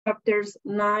chapters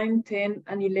 9, 10,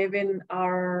 and 11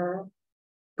 are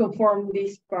conform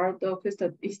this part of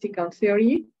statistical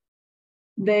theory.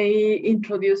 They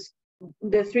introduce,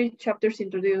 the 3 chapters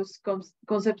introduce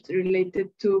concepts related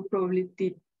to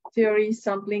probability theory,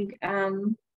 sampling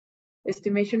and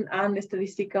estimation, and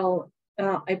statistical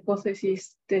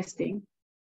hypothesis testing.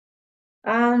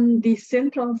 And the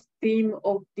central theme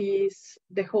of the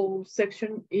whole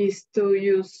section is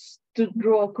to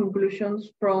draw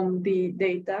conclusions from the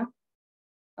data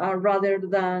rather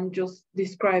than just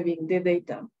describing the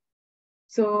data.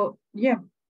 So yeah,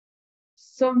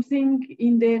 something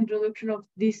in the introduction of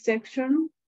this section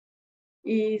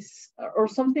is, or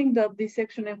something that this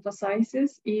section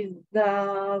emphasizes, is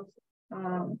that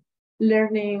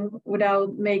learning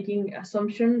without making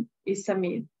assumption is a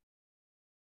myth.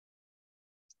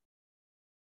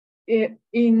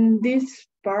 In this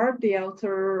part, the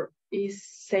author is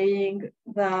saying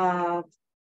that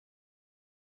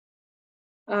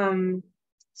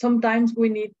sometimes we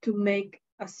need to make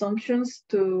assumptions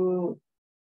to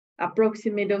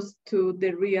approximate us to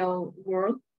the real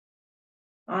world.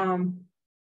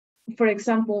 For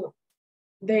example,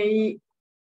 they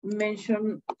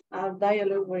mention a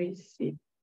dialogue, where is it?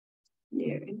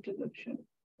 Yeah, introduction.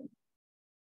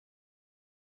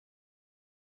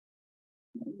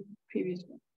 Previous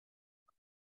one.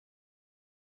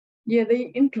 Yeah, they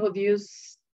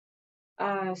introduce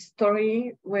a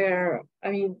story where,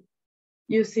 I mean,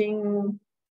 using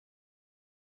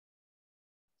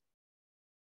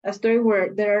a story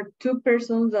where there are 2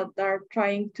 persons that are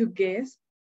trying to guess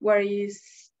what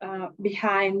is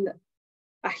behind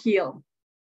a hill.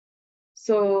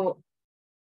 So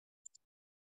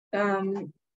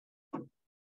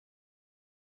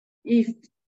if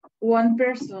one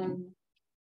person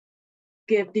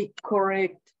get the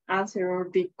correct answer or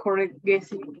the correct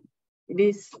guessing, it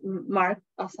is marked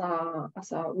as a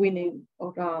winning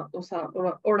or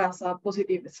as a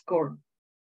positive score.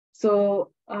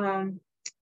 So,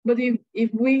 but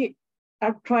if we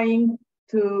are trying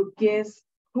to guess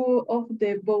who of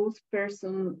the both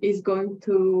person is going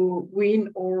to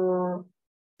win, or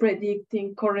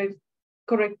predicting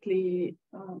correctly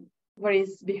what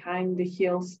is behind the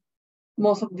hills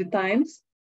most of the times,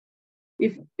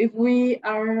 if we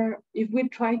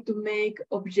try to make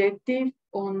objective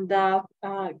on that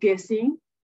guessing,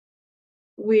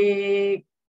 we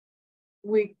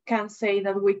can say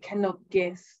that we cannot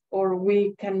guess, or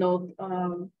we cannot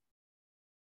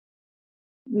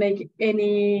make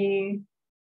any,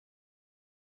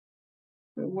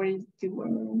 what is the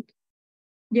word?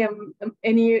 Yeah,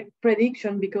 any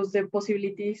prediction, because the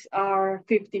possibilities are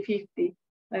 50-50.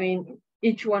 I mean,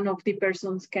 each one of the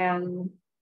persons can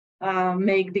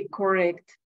make the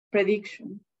correct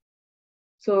prediction.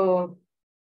 So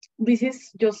this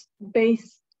is just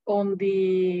based on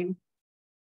the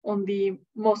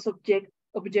most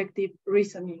objective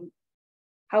reasoning.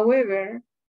 However,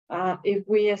 if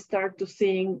we start to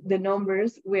seeing the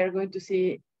numbers, we are going to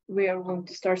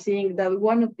start seeing that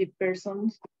one of the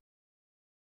persons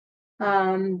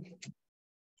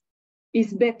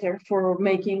is better for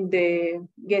making the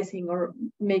guessing or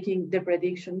making the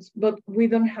predictions, but we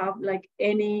don't have like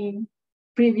any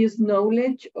previous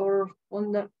knowledge or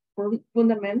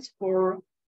fundamentals for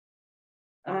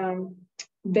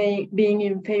being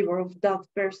in favor of that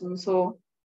person. So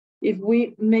if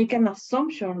we make an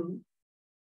assumption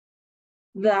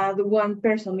that one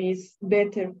person is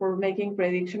better for making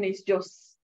prediction, is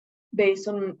just based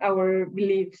on our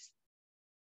beliefs,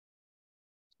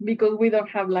 because we don't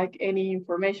have like any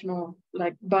information or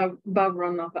like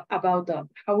background about that.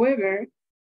 However,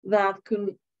 that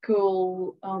could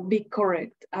be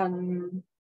correct and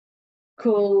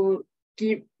could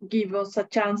give us a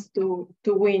chance to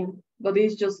win, but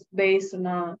it's just based on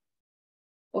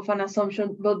an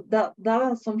assumption. But that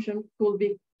assumption could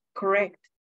be correct.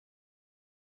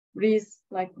 It is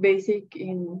like basic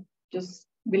in just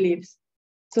beliefs.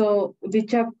 So the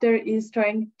chapter is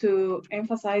trying to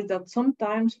emphasize that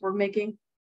sometimes for making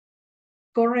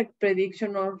correct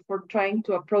prediction or for trying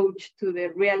to approach to the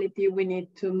reality, we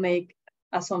need to make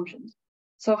assumptions.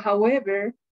 So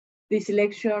however, the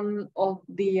selection of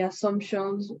the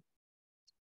assumptions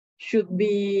should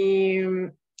be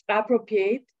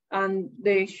appropriate, and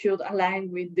they should align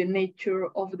with the nature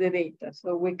of the data.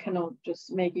 So we cannot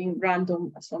just making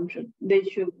random assumptions. They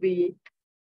should be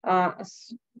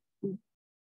as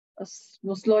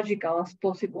most logical as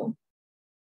possible.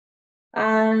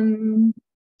 And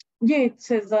yeah, it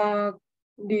says that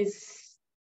there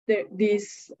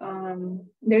is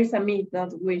a myth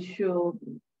that we should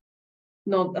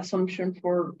not assumption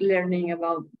for learning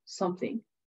about something.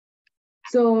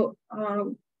 So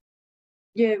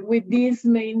yeah, with this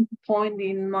main point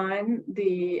in mind,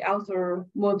 the author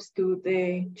moves to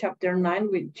the chapter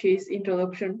 9, which is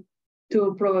Introduction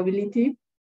to Probability.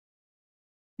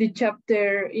 The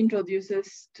chapter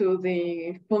introduces to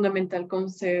the fundamental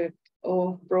concept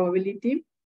of probability.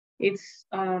 It's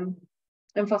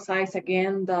emphasized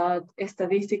again that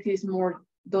statistics is more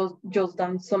just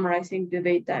than summarizing the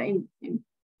data.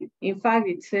 In fact,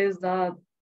 it says that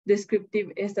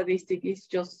descriptive statistic is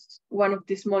just one of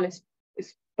the smallest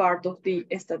part of the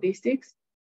statistics.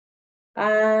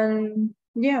 And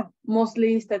yeah,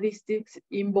 mostly statistics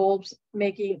involves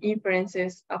making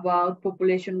inferences about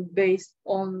population based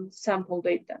on sample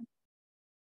data.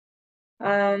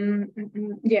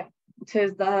 Yeah, it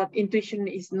says that intuition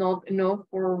is not enough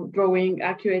for drawing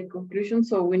accurate conclusions,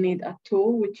 so we need a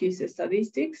tool, which is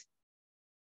statistics.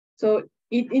 So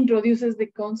it introduces the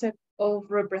concept of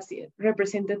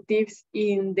representatives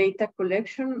in data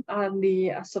collection and the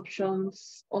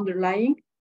assumptions underlying.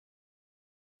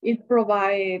 It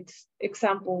provides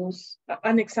examples,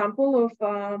 an example of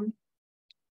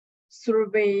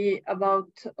survey of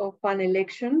an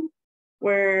election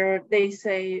where they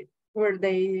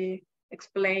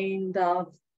explain that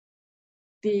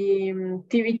the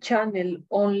TV channel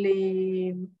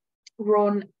only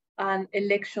run an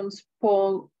elections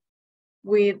poll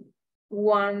with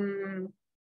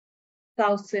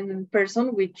 1,000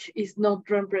 persons, which is not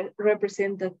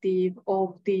representative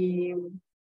of the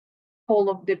whole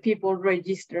of the people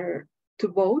registered to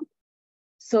vote.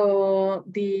 So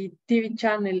the TV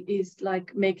channel is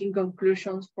like making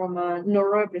conclusions from a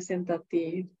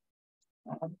non-representative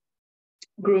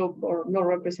group or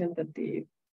non-representative,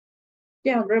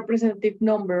 representative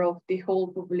number of the whole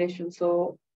population.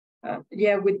 So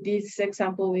with this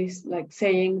example is like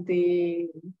saying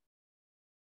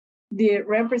the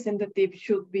representative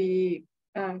should be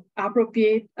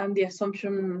appropriate, and the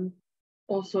assumption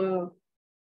also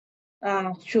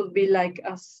should be like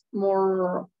as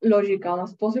more logical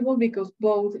as possible, because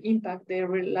both impact the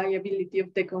reliability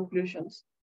of the conclusions.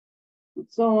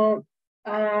 So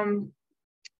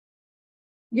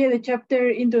the chapter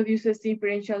introduces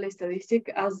differential statistic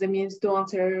as the means to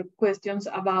answer questions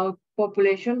about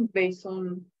population based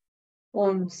on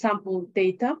sample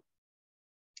data,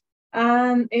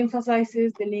 and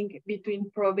emphasizes the link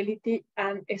between probability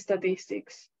and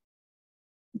statistics.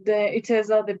 It says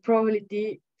that the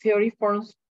probability theory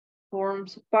forms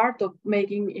part of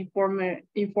making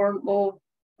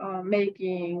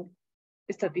making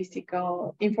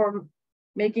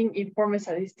informed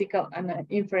statistical and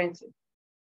inferences.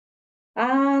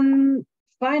 And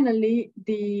finally,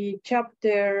 the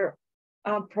chapter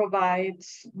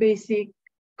provides basic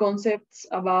concepts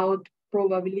about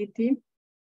probability.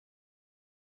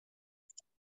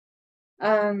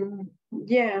 In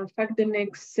fact, the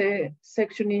next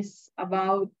section is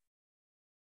about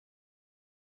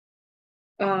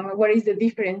what is the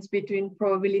difference between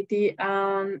probability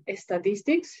and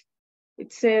statistics.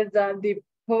 It says that the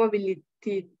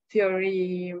probability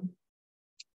theory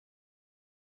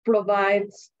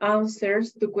provides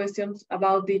answers to questions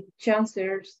about the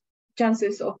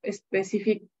chances of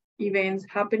specific events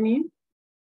happening.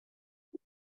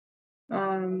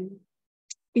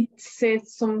 It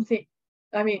says something,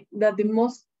 that the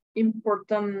most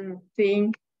important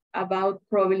thing about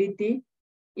probability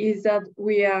is that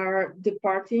we are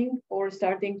departing or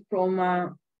starting from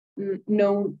a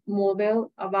known model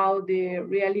about the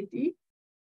reality.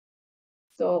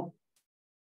 So,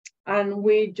 and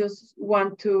we just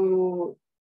want to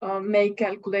make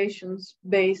calculations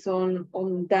based on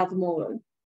that model.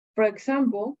 For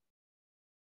example,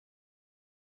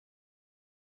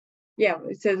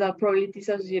 it says that probability is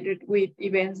associated with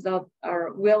events that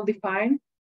are well defined,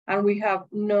 and we have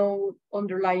no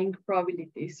underlying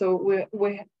probability. So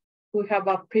we have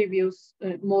a previous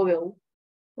model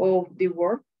of the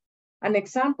world. An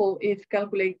example is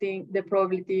calculating the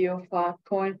probability of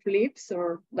coin flips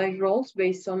or dice rolls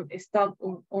based on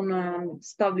an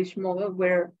established model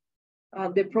where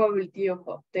the probability of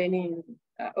obtaining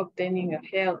a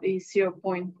head is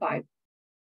 0.5.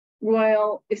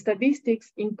 While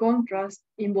statistics, in contrast,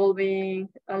 involving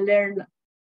learn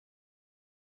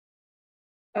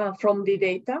from the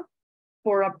data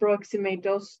for approximate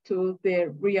us to the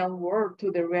real world,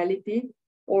 to the reality,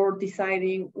 or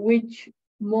deciding which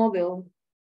model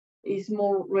is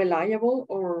more reliable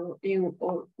or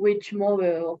which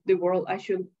model of the world I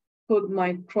should put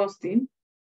my trust in.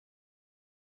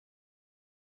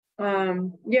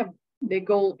 The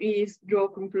goal is draw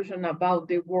conclusion about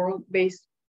the world based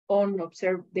on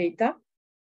observed data.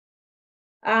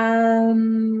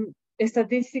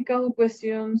 Statistical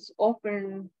questions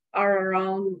often are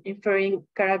around inferring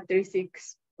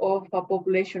characteristics of a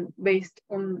population based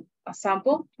on a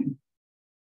sample.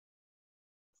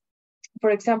 For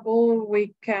example,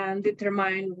 we can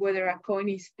determine whether a coin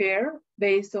is fair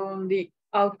based on the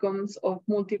outcomes of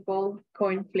multiple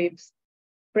coin flips.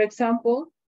 For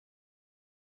example,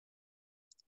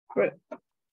 sorry.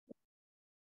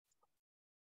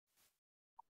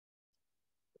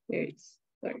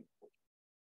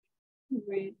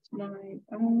 With my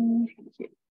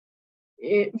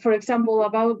for example,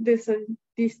 about the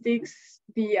statistics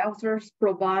the authors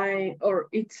provide, or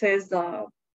it says that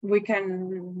we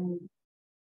can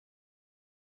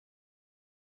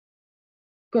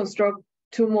construct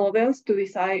two models to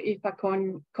decide if a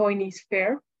coin is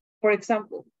fair. For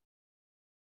example,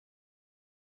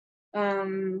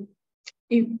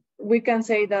 if we can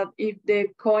say that if the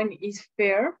coin is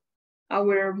fair,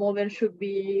 our model should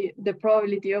be, the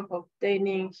probability of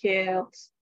obtaining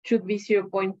heads should be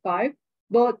 0.5.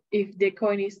 But if the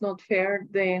coin is not fair,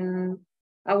 then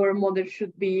our model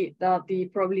should be that the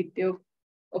probability of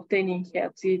obtaining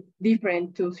heads is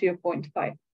different to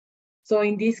 0.5. So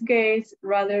in this case,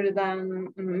 rather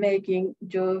than making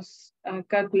just a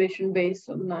calculation based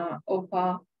on a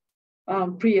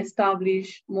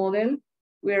pre-established model,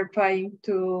 we are trying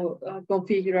to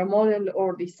configure a model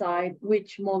or decide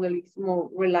which model is more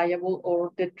reliable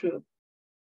or the truth.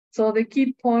 So the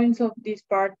key points of this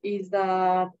part is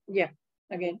that, yeah,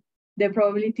 again, the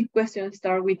probability questions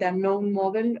start with a known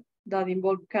model that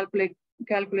involve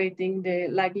calculating the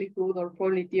likelihood or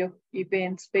probability of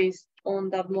events based on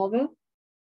that model,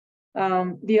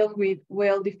 deals with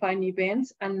well-defined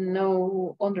events and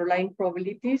no underlying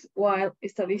probabilities, while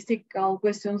statistical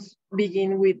questions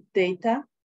begin with data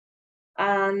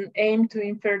and aim to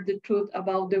infer the truth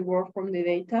about the world from the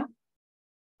data.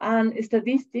 And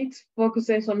statistics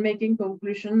focuses on making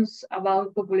conclusions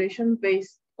about population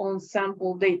based on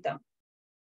sample data.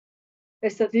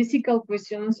 Statistical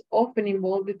questions often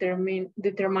involve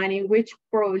determining which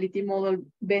probability model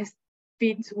best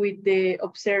fits with the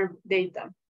observed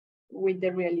data, with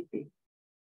the reality.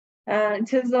 It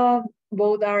says that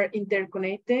both are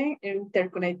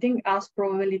interconnecting as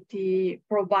probability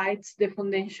provides the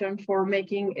foundation for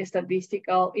making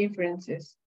statistical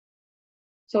inferences.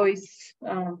 So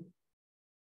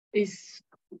it's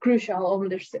crucial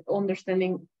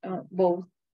understanding both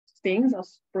things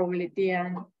as probability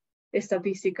and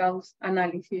statistical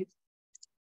analysis.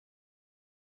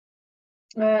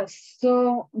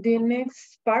 So the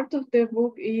next part of the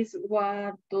book is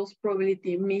what does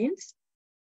probability means.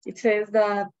 It says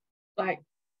that, like,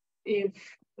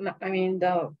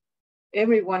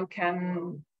 everyone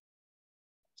can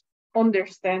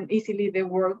understand easily the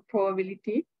word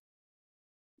probability.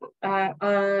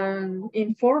 And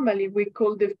informally, we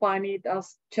could define it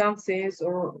as chances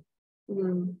or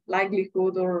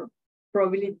likelihood or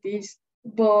probabilities,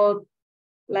 but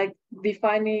like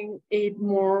defining it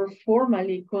more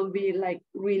formally could be like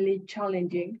really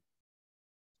challenging.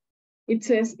 It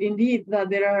says indeed that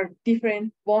there are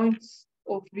different points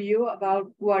of view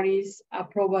about what is a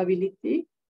probability.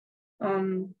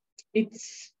 It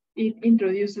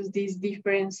introduces these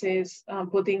differences,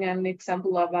 putting an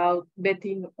example about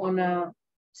betting on a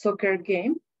soccer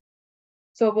game.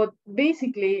 So, but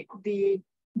basically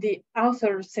the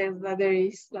author says that there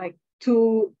is like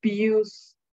two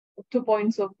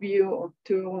points of view, or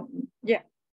two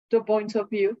points of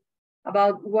view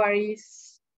about what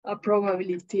is a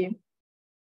probability.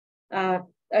 There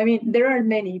are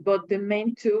many, but the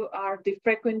main two are the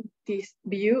frequentist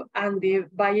view and the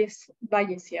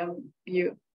Bayesian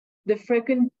view. The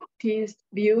frequentist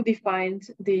view defines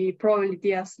the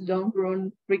probability as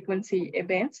long-run frequency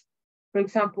events. For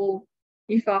example,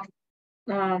 if a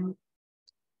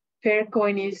fair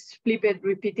coin is flipped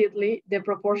repeatedly, the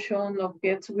proportion of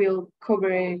heads will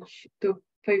converge to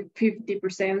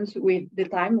 50% with the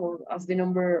time, or as the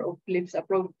number of flips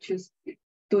approaches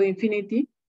to infinity.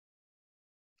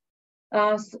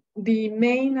 As the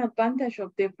main advantage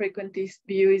of the frequentist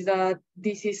view is that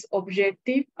this is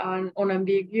objective and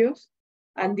unambiguous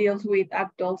and deals with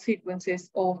actual sequences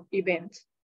of events.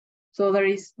 So there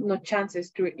is no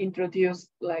chances to introduce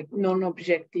like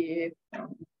non-objective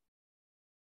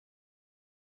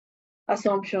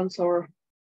assumptions or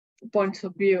points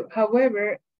of view.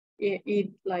 However,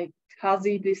 it like has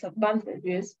the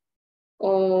disadvantages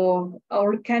of,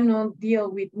 or cannot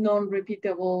deal with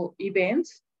non-repeatable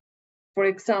events. For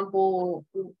example,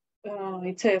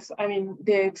 it says,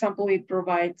 the example it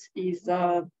provides is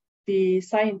that the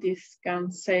scientists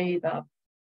can say that,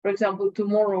 for example,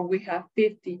 tomorrow we have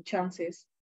 50 chances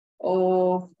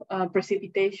of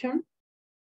precipitation,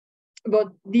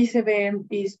 but this event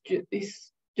is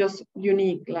just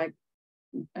unique, like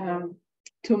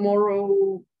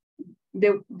tomorrow,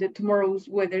 the tomorrow's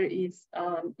weather is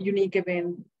unique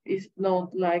event, is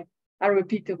not like a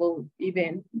repeatable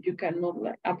event. You cannot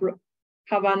like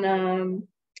have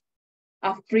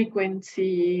a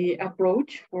frequency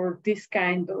approach for this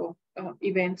kind of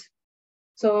events.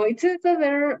 So it says that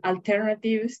there are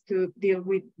alternatives to deal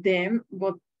with them,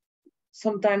 but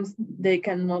sometimes they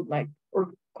cannot like,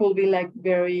 or could be like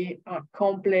very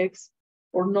complex,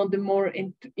 or not the more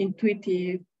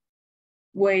intuitive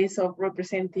ways of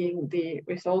representing the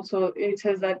results. So it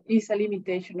says that is a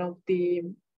limitation of the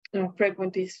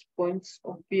frequentist points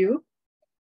of view.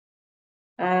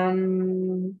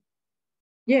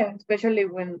 Yeah, especially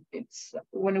when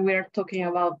we're talking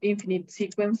about infinite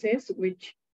sequences,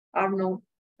 which are not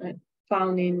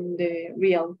found in the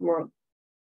real world.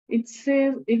 It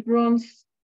says it runs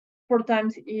 4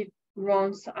 times. It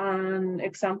runs an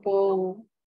example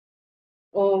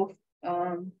of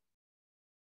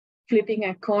flipping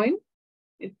a coin.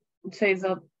 It says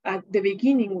that at the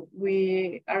beginning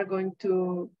we are going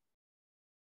to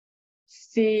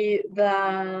see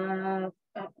that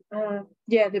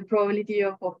the probability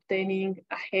of obtaining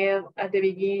a head at the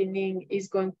beginning is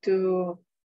going to,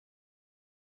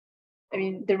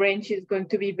 the range is going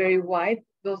to be very wide,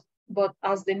 but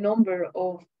as the number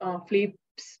of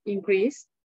flips increase,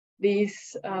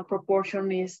 this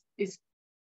proportion is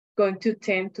going to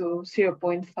tend to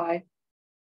 0.5.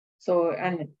 So,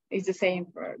 and it's the same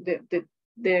for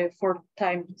the 4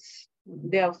 times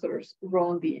the authors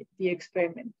run the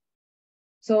experiment.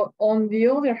 So on the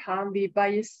other hand, the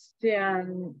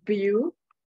Bayesian view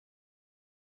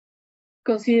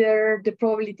consider the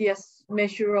probability as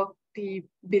measure of the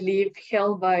belief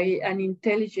held by an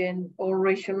intelligent or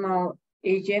rational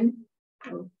agent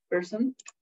or person.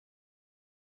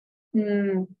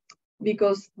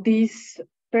 Because this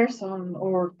person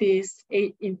or this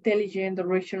intelligent or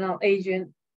rational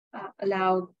agent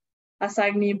allowed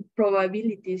assigning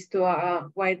probabilities to a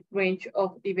wide range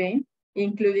of events,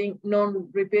 including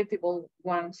non-repeatable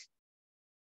ones.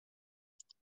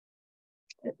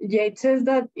 Yeah, it says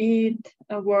that it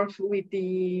works with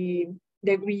the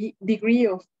degree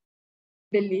of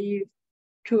belief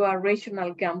to a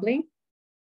rational gambling,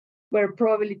 where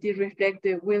probability reflects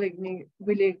the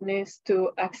willingness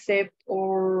to accept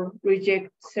or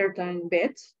reject certain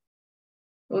bets.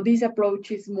 So this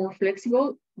approach is more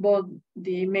flexible, but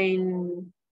the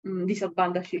main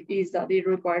disadvantage is that it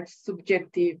requires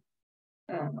subjective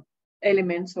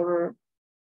elements, or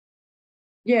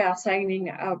assigning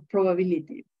a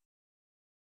probability.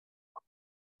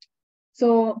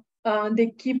 So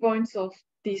the key points of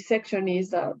this section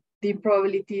is that the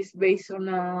probability is based on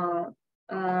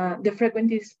the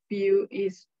frequentist view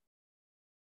is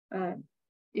that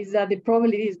the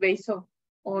probability is based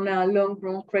on a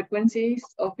long-run frequencies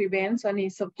of events and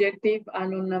is subjective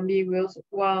and unambiguous,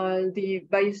 while the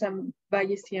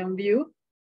Bayesian view,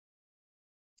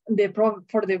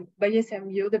 for the Bayesian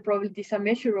view, the probability is a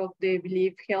measure of the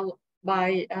belief held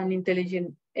by an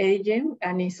intelligent agent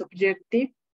and is subjective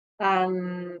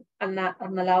and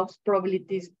allows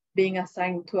probabilities being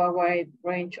assigned to a wide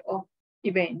range of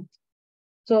events.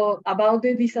 So about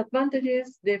the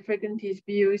disadvantages, the frequentist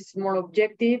view is more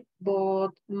objective, but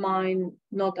might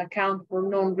not account for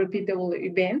non-repeatable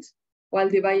events, while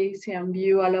the Bayesian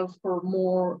view allows for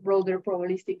more broader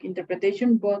probabilistic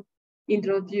interpretation, but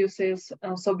introduces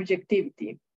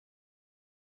subjectivity.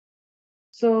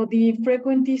 So the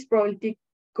frequentist probability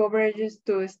converges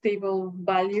to a stable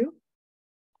value,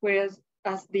 whereas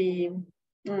as the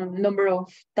number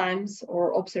of times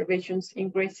or observations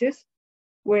increases,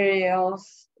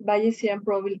 whereas Bayesian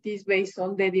probability is based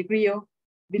on the degree of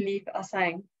belief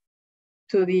assigned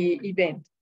to the event.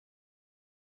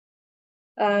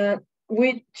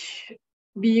 Which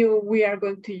view we are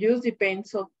going to use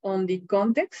depends on the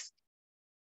context,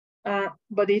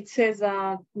 but it says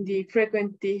the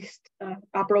frequentist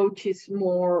approach is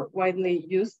more widely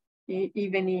used,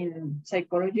 even in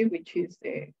psychology, which is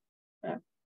the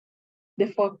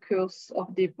focus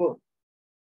of the book.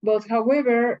 But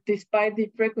however, despite the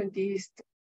frequentist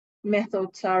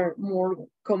methods are more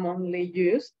commonly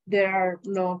used, there are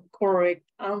no correct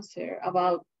answer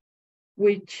about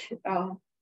which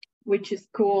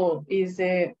school is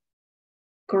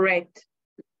correct.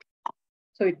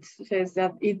 So it says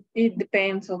that it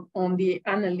depends on the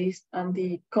analyst and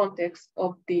the context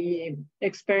of the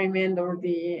experiment or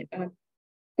the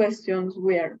questions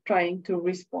we are trying to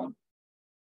respond.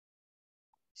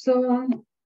 So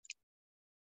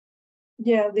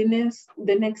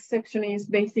the next section is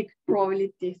basic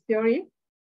probability theory.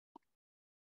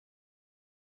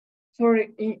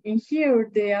 in here,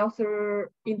 the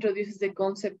author introduces the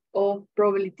concept of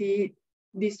probability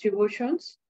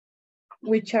distributions,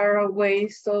 which are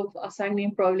ways of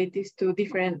assigning probabilities to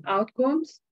different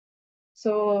outcomes.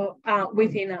 So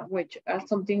within which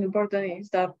something important is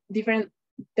that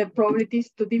the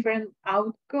probabilities to different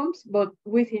outcomes, but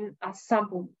within a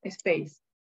sample space.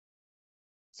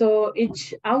 So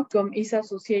each outcome is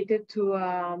associated to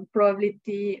a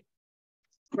probability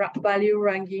value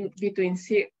ranging between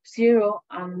 0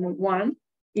 and 1,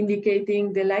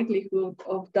 indicating the likelihood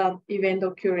of that event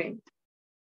occurring.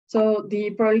 So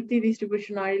the probability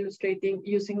distribution are illustrating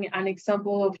using an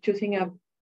example of choosing a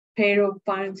pair of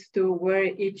pants to wear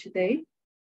each day.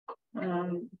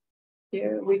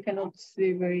 Here we cannot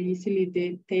see very easily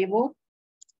the table,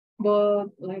 but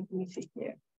let me see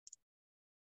here.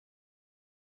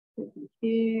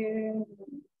 Here,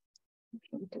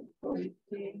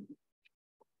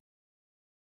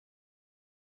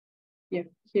 yeah,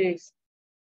 here is.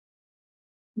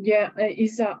 Yeah,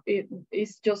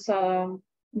 it's just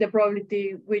the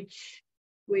probability which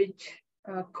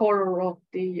color of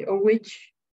or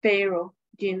which pair of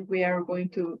genes we are going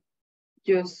to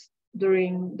use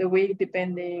during the week,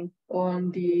 depending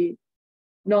on the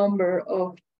number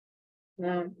of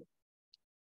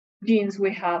genes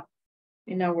we have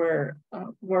in our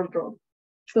wardrobe.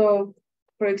 So,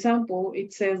 for example,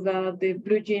 it says that the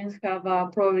blue jeans have a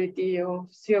probability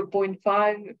of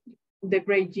 0.5, the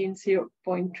gray jeans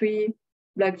 0.3,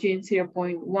 black jeans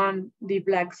 0.1, the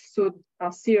black suit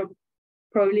has 0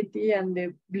 probability, and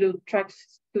the blue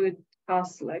tracksuit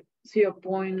has like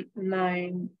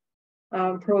 0.9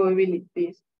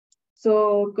 probabilities.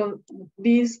 So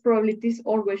these probabilities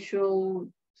always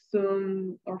should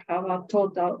soon or have a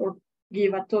total or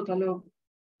give a total of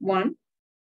 1.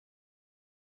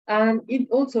 And it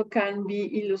also can be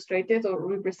illustrated or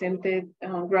represented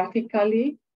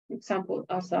graphically, for example,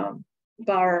 as a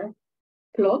bar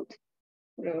plot.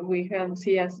 We can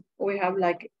see as we have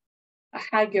like a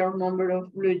higher number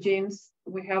of blue jeans,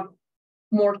 we have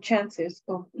more chances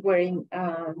of wearing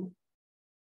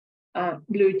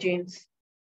blue jeans.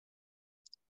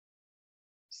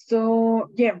 So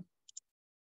yeah,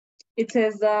 it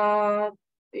says that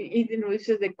it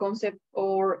introduces the concept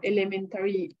or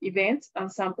elementary events and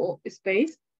sample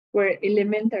space, where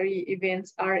elementary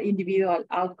events are individual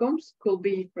outcomes, could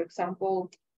be, for example,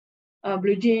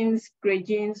 blue jeans, gray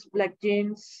jeans, black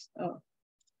jeans,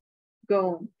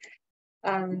 go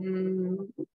on.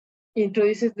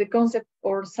 Introduces the concept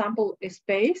or sample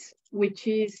space, which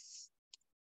is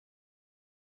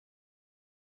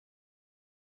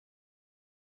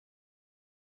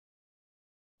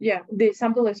the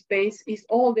sample space is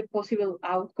all the possible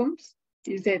outcomes,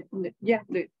 is that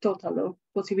the total of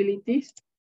possibilities,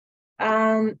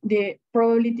 and the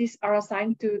probabilities are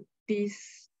assigned to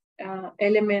these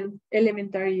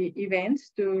elementary events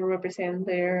to represent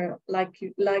their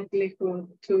likelihood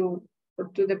to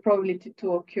the probability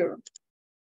to occur.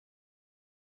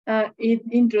 It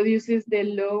introduces the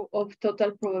law of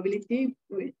total probability,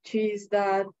 which is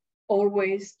that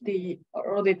always the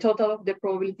total of the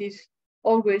probabilities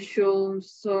always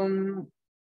shows some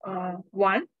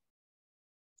 1.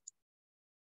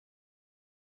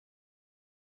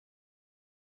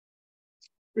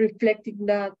 Reflecting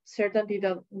that certainty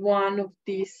that one of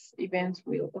these events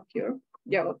will occur.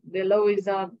 Yeah, the law is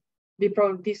that the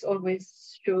probabilities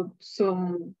always should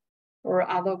sum or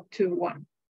add up to 1.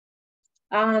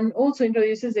 And also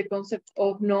introduces the concept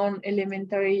of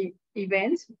non-elementary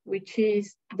events, which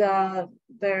is that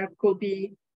there could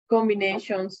be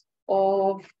combinations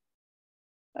of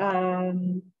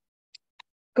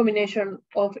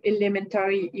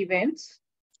elementary events.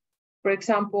 For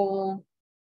example,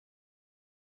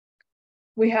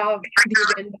 we have the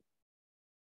event.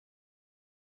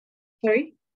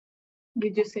 Sorry,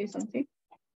 did you say something?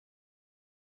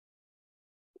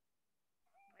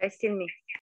 I still me.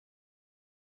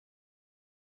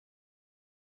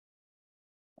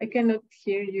 I cannot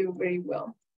hear you very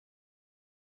well.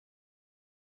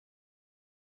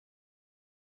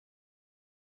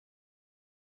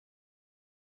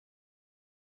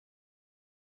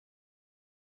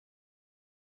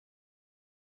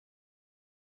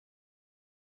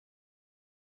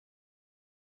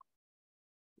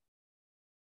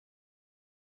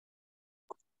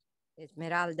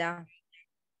 Esmeralda.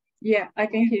 Yeah, I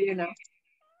can hear you now.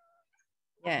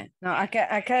 Yeah, no, I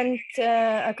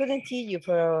couldn't hear you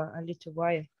for a little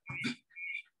while.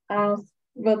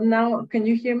 But now, can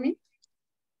you hear me?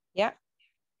 Yeah.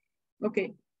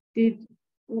 Okay.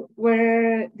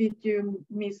 Where did you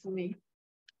miss me?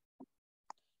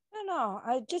 No,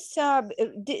 I just all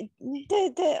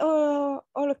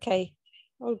okay.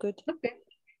 All good. Okay,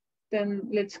 then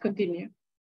let's continue.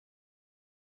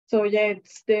 So yeah,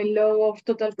 it's the law of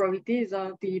total probabilities.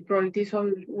 The probabilities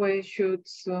always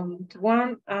shoots to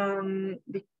 1, and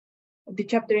the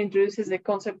chapter introduces the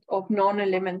concept of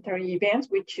non-elementary events,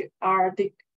 which are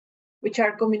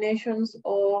combinations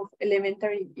of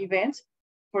elementary events.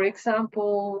 For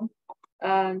example,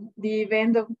 the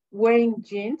event of wearing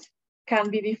jeans can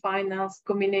be defined as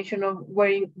combination of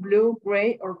wearing blue,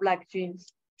 gray, or black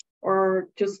jeans, or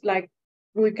just like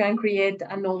we can create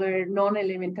another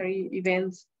non-elementary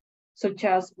events such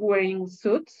as wearing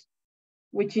suits,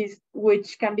 which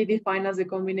can be defined as a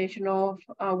combination of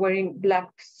wearing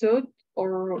black suit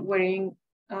or wearing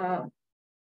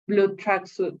blue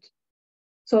tracksuit.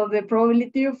 So the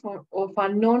probability of a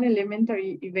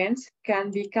non-elementary events can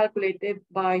be calculated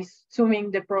by summing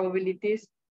the probabilities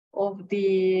of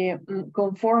the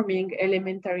conforming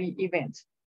elementary events.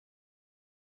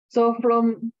 So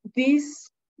from these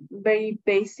very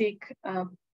basic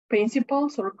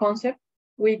principles or concepts,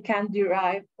 we can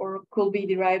derive or could be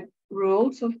derived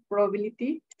rules of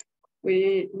probability,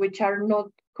 which are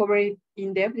not covered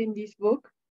in depth in this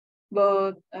book,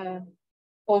 but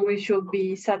always should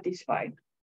be satisfied.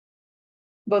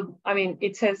 But I mean,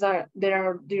 it says that they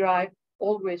are derived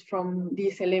always from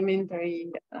these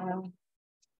elementary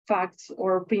facts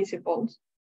or principles,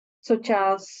 such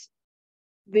as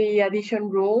the addition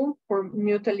rule for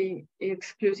mutually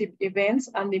exclusive events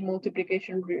and the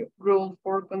multiplication rule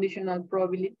for conditional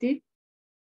probability.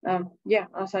 Yeah,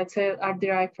 as I said, are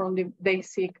derived from the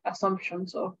basic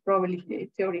assumptions of probability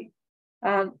theory.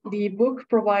 The book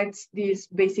provides this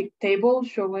basic table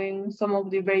showing some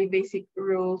of the very basic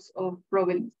rules of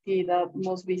probability that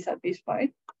must be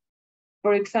satisfied.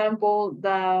 For example,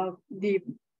 the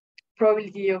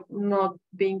probability of not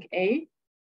being A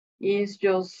is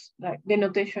just like the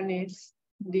notation is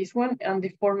this one, and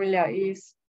the formula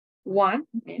is 1,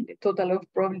 and the total of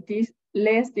probabilities,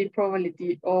 less the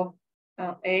probability of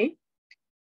A,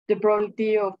 the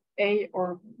probability of A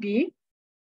or B,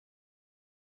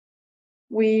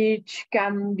 which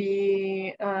can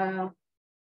be, the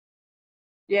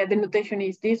notation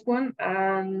is this one,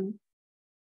 and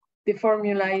the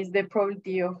formula is the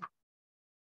probability of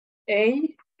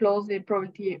A plus the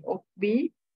probability of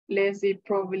B, less the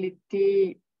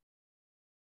probability,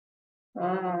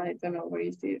 I don't know, where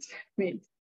is this?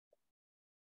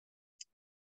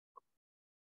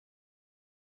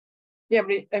 Yeah,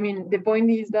 but I mean, the point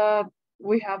is that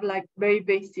we have like very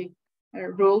basic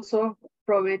rules of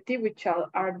probability, which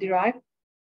are derived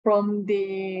from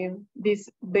these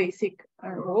basic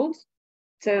rules.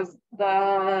 It says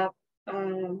that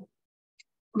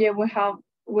we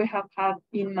have had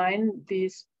in mind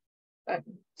this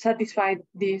satisfied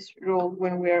this rule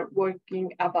when we're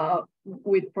working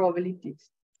with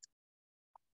probabilities.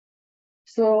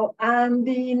 So, and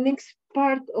the next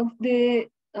part of the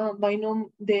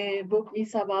the book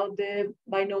is about the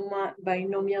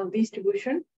binomial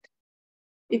distribution.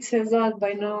 It says that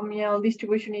binomial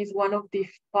distribution is one of the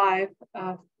 5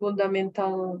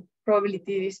 fundamental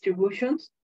probability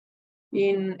distributions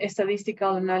in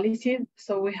statistical analysis.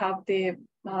 So we have the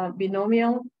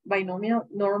binomial,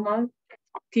 normal,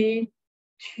 t,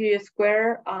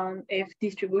 chi-square, and f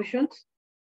distributions.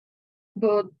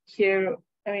 But here,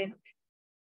 I mean,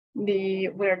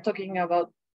 we're talking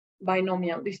about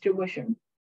binomial distribution.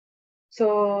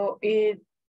 So the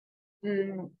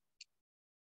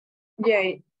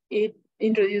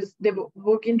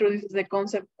book introduces the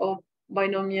concept of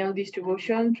binomial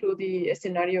distribution through the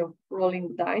scenario of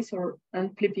rolling dice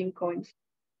and flipping coins.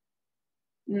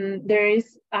 There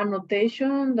is a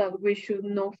notation that we should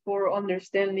know for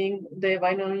understanding the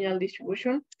binomial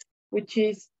distribution, which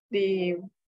is the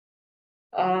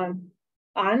n,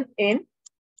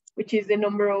 which is the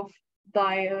number of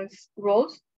dice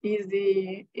rolls.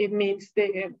 It means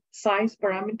the size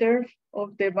parameter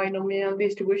of the binomial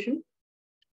distribution.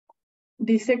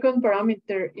 The second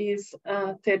parameter is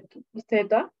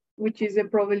theta, which is the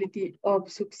probability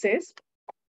of success.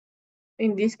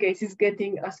 In this case, is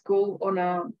getting a school on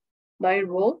a die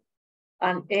roll,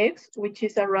 and x, which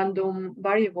is a random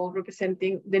variable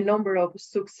representing the number of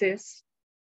success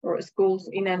or schools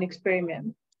in an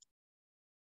experiment.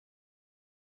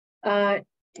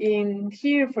 In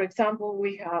here, for example,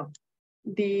 we have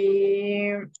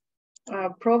the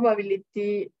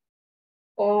probability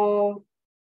of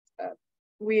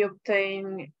we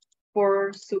obtain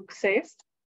for success,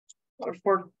 or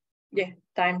for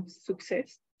times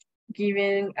success,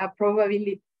 given a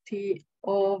probability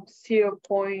of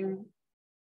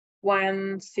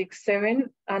 0.167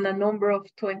 and a number of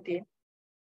 20.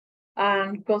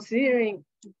 And considering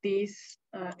this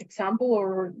example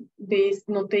or this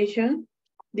notation,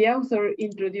 the author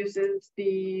introduces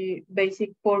the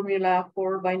basic formula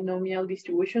for binomial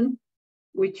distribution,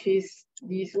 which is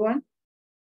this one.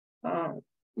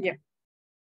 Yeah.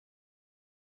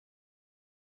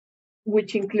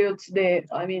 Which includes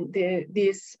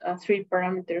these three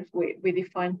parameters we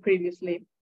defined previously.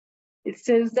 It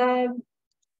says that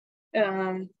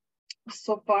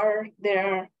so far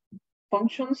there are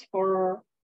functions for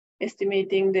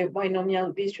estimating the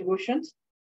binomial distributions,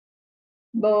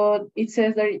 but it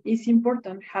says that it's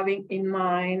important having in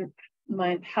mind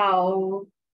how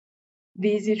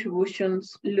these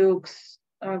distributions looks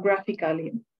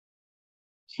graphically.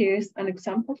 Here's an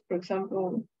example. For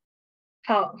example,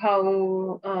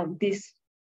 how this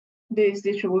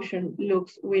distribution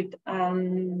looks with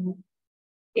an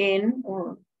n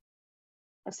or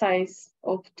a size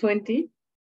of 20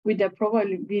 with a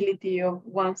probability of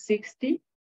 160.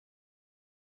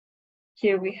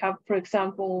 Here we have, for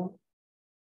example,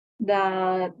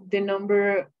 that the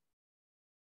number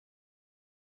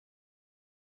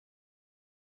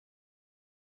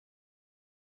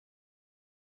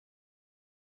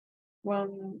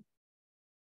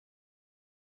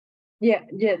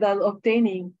that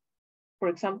obtaining, for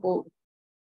example,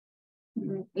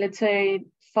 let's say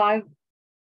 5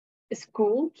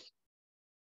 schools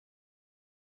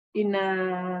in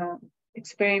a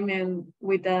experiment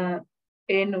with a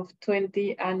n of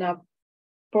 20 and a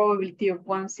probability of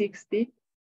 160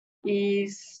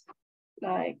 is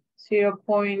like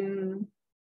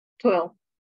 0.12.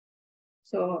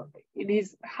 So it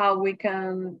is how we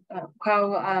can,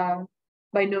 how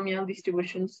binomial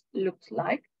distributions looks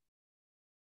like.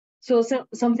 So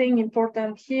something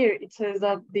important here, it says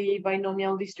that the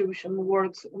binomial distribution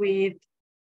works with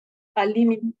a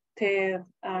limited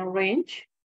range,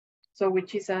 so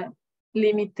which is a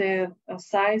limited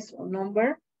size or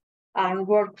number, and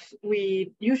works with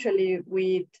usually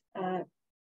with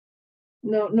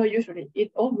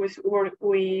it always works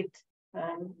with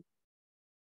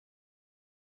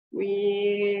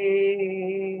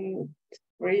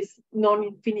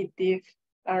non-infinitive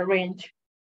range,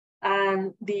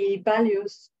 and the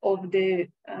values of the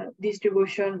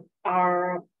distribution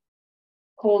are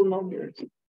whole numbers.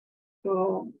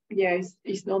 So yeah,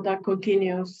 it's not a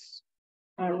continuous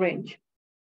range.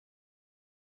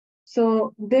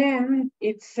 So then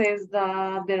it says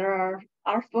that there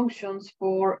are functions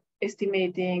for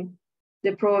estimating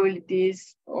the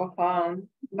probabilities of a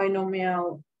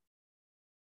binomial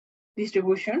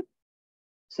distribution.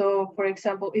 So for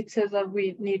example, it says that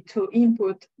we need to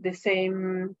input the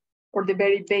same or the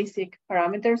very basic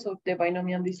parameters of the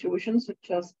binomial distribution,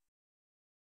 such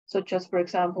as for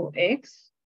example,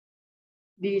 x,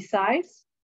 the size,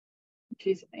 which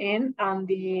is n, and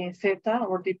the theta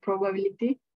or the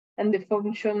probability, and the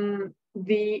function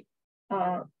v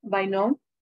binom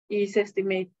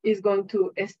is going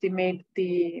to estimate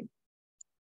the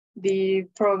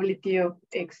probability of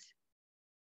x.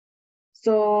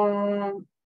 So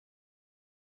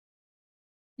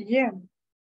yeah,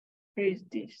 where is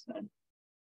this one?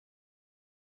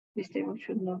 This table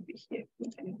should not be here.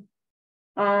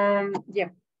 Yeah,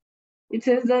 it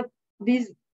says that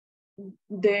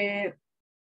the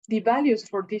values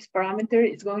for this parameter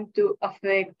is going to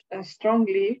affect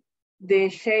strongly the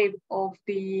shape of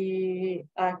the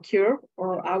curve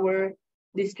or our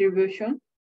distribution.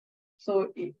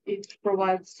 So it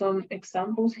provides some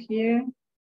examples here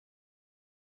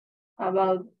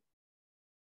about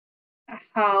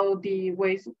how the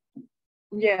ways,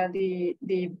 the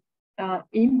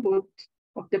input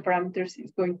of the parameters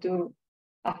is going to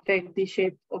affect the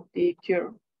shape of the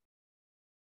curve.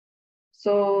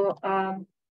 So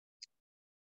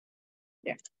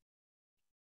yeah.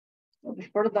 So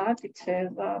before that, it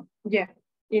says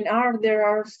in R there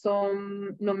are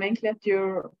some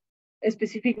nomenclature, a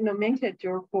specific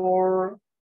nomenclature for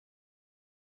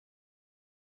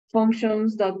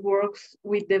functions that works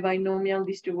with the binomial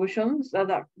distributions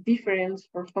that are different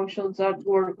for functions that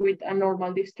work with a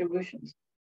normal distributions.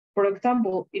 For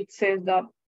example, it says that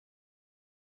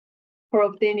for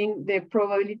obtaining the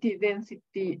probability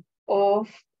density of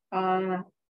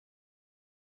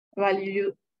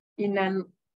value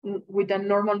with a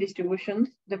normal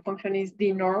distribution, the function is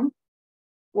the norm,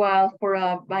 while for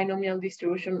a binomial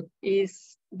distribution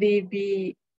is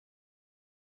the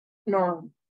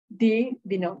norm.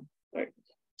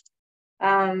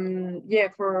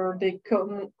 For the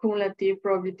cumulative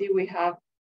probability, we have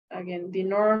again the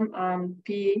norm and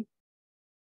p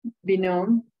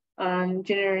binom, and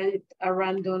generate a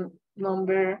random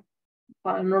number.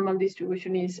 Normal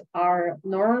distribution is R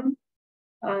norm,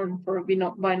 and for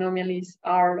binomial is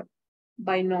R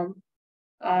binom.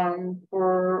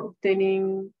 For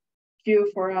obtaining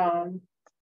Q for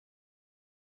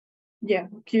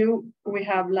Q, we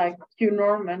have like Q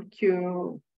norm and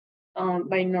Q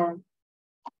binorm.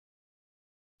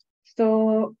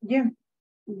 So yeah,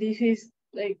 this is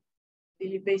like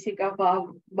the basic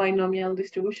about binomial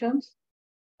distributions.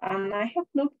 And I have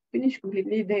not finished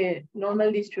completely the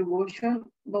normal distribution,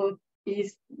 but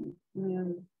is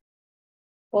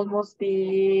almost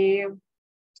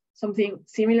something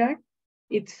similar.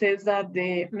 It says that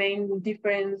the main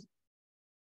difference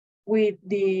with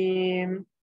the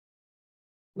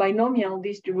binomial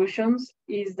distributions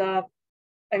is that,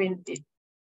 I mean,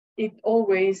 it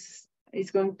always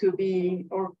is going to be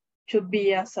or should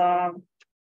be as a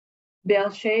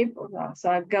bell shape or as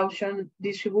a Gaussian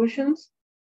distributions.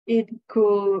 It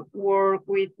could work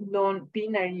with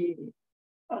non-binary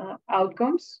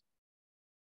outcomes,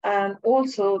 and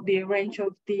also the range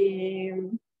of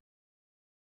the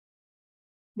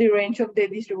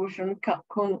distribution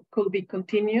could be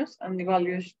continuous, and the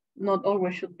values not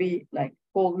always should be like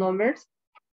whole numbers.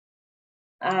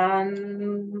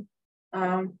 And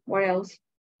what else?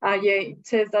 Yeah, it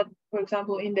says that, for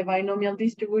example, in the binomial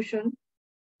distribution,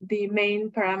 the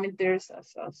main parameters,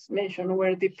 as mentioned,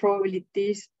 were the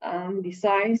probabilities and the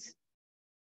size.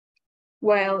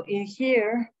 While in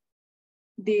here,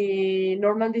 the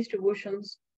normal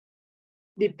distributions,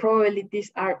 the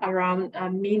probabilities are around a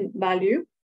mean value.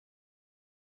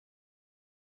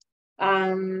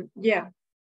 Yeah,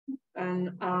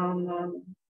 and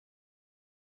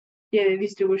yeah, the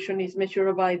distribution is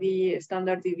measured by the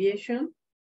standard deviation.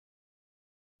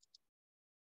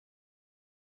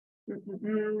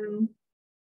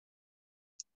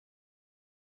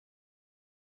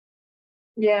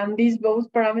 Yeah, and these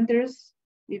both parameters,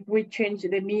 if we change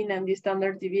the mean and the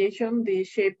standard deviation, the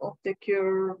shape of the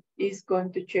curve is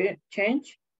going to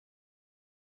change.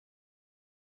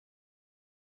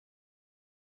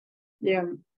 Yeah.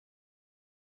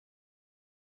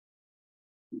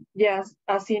 Yes,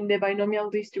 as in the binomial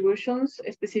distributions,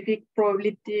 a specific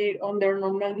probability under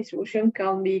normal distribution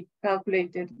can be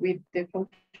calculated with the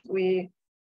function we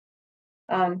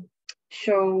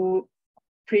showed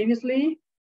previously,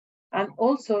 and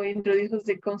also introduces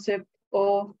the concept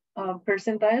of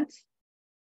percentiles.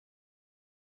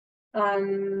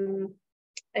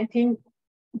 I think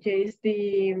yeah,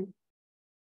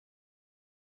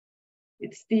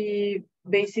 it's the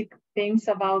basic things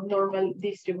about normal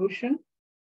distribution.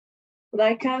 But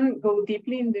I can go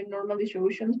deeply in the normal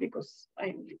distributions because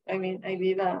I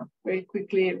did a very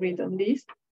quickly read on this.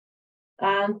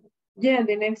 And yeah,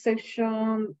 the next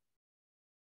section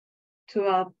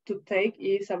to take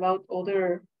is about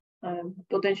other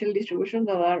potential distributions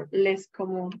that are less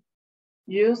common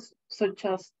use, such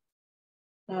as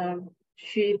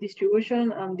She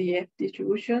distribution and the F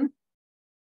distribution.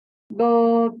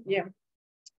 But yeah,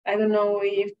 I don't know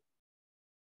if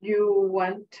you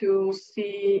want to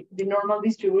see the normal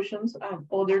distributions and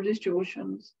other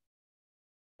distributions.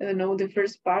 I don't know, the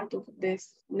first part of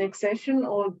this next session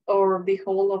or the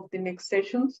whole of the next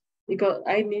sessions, because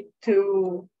I need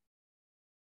to,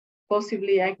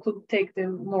 possibly I could take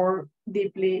them more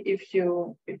deeply if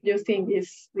you think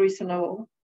it's reasonable.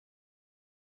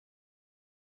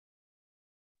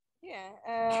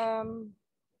 Yeah,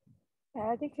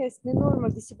 I think the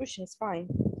normal distribution is fine.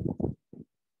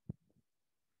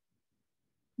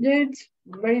 Yeah, it's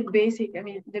very basic. I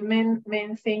mean, the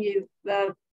main thing is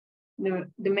that the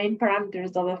main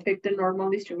parameters that affect the normal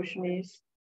distribution is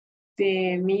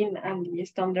the mean and the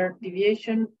standard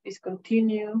deviation is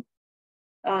continuous.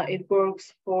 It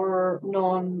works for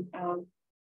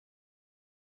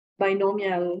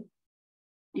non-binomial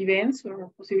events or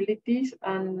possibilities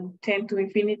and tend to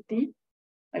infinity.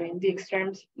 I mean, the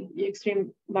extreme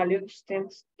value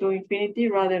tends to infinity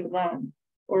rather than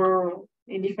or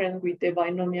indifferent with the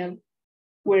binomial,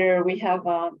 where we have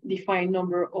a defined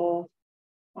number of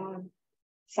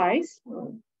size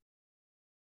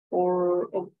or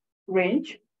of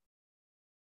range.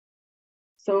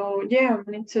 So yeah,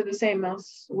 it's the same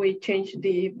as we change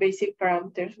the basic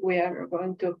parameters, we are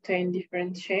going to obtain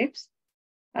different shapes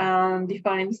and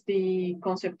defines the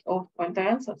concept of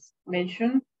quantiles as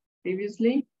mentioned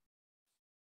previously.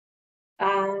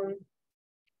 And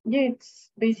yeah,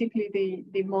 it's basically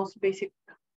the most basic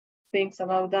things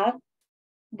about that.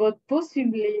 But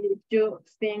possibly if you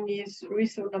think is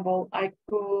reasonable, I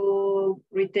could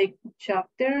retake the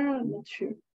chapter, I'm not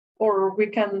sure. Or we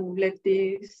can let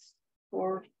this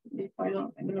for the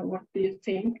final, I don't know, what do you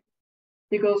think?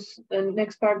 Because the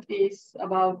next part is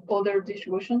about other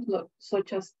distributions,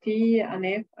 such as T and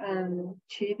F and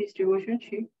Chi distribution,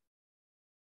 Chi.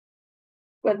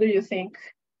 What do you think?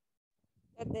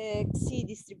 The C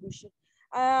distribution.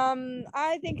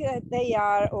 I think that they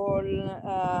are all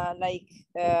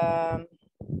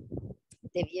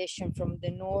deviation from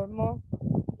the normal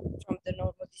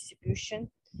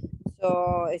distribution.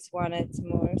 So it's one that's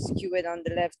more skewed on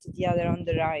the left, the other on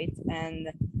the right.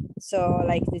 And so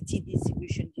like the T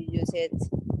distribution, you use it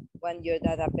when your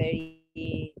data very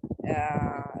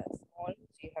small,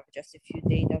 so you have just a few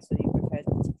data, so you prefer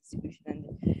the T distribution.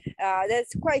 And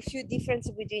there's quite a few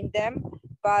differences between them,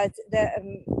 but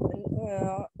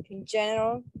in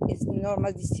general, it's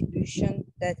normal distribution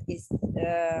that is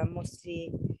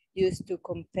mostly used to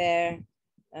compare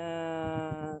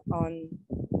on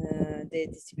the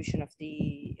distribution of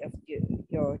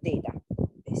your data,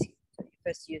 basically. So you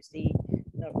first use the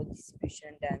normal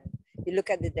distribution, then you look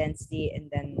at the density, and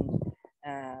then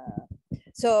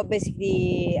so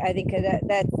basically, I think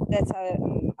that's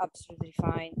absolutely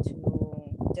fine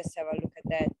to just have a look at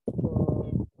that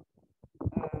for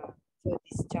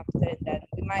this chapter, and then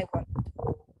we might want to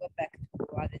go back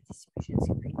to other distributions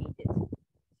if we need it.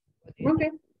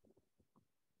 Okay.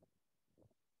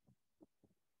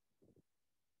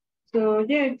 So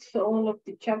yeah, it's all of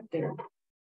the chapter.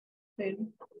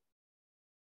 Then.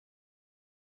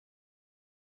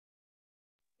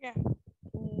 Yeah.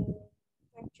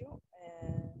 Thank you.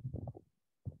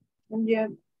 And yeah,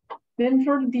 then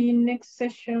for the next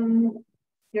session,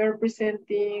 you're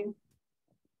presenting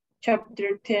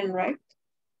chapter 10, right?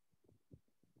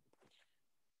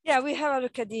 Yeah, we have a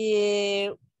look at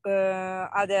the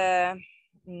other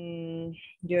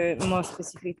your more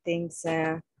specific things,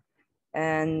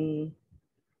 and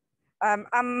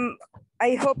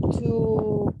I hope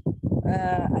to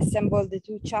assemble the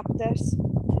two chapters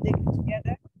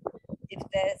together if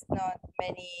there's not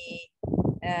many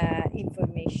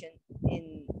information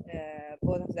in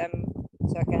both of them,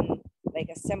 so I can like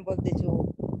assemble the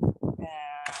two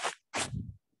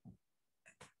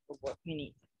for what we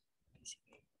need.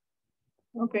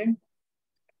 Okay.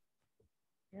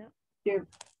 Yeah. Yeah.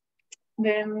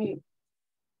 Then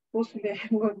possibly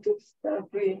I'm going to start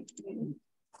reading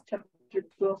chapter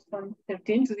 12 and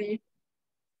 13 to see.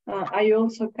 I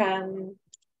also can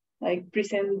like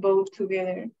present both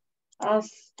together.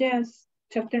 As yes,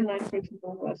 chapter 9, for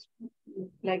example, was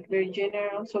like very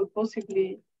general, so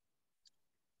possibly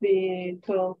the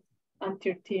 12 and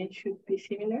 13 should be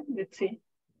similar. Let's see.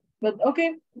 But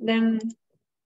okay, then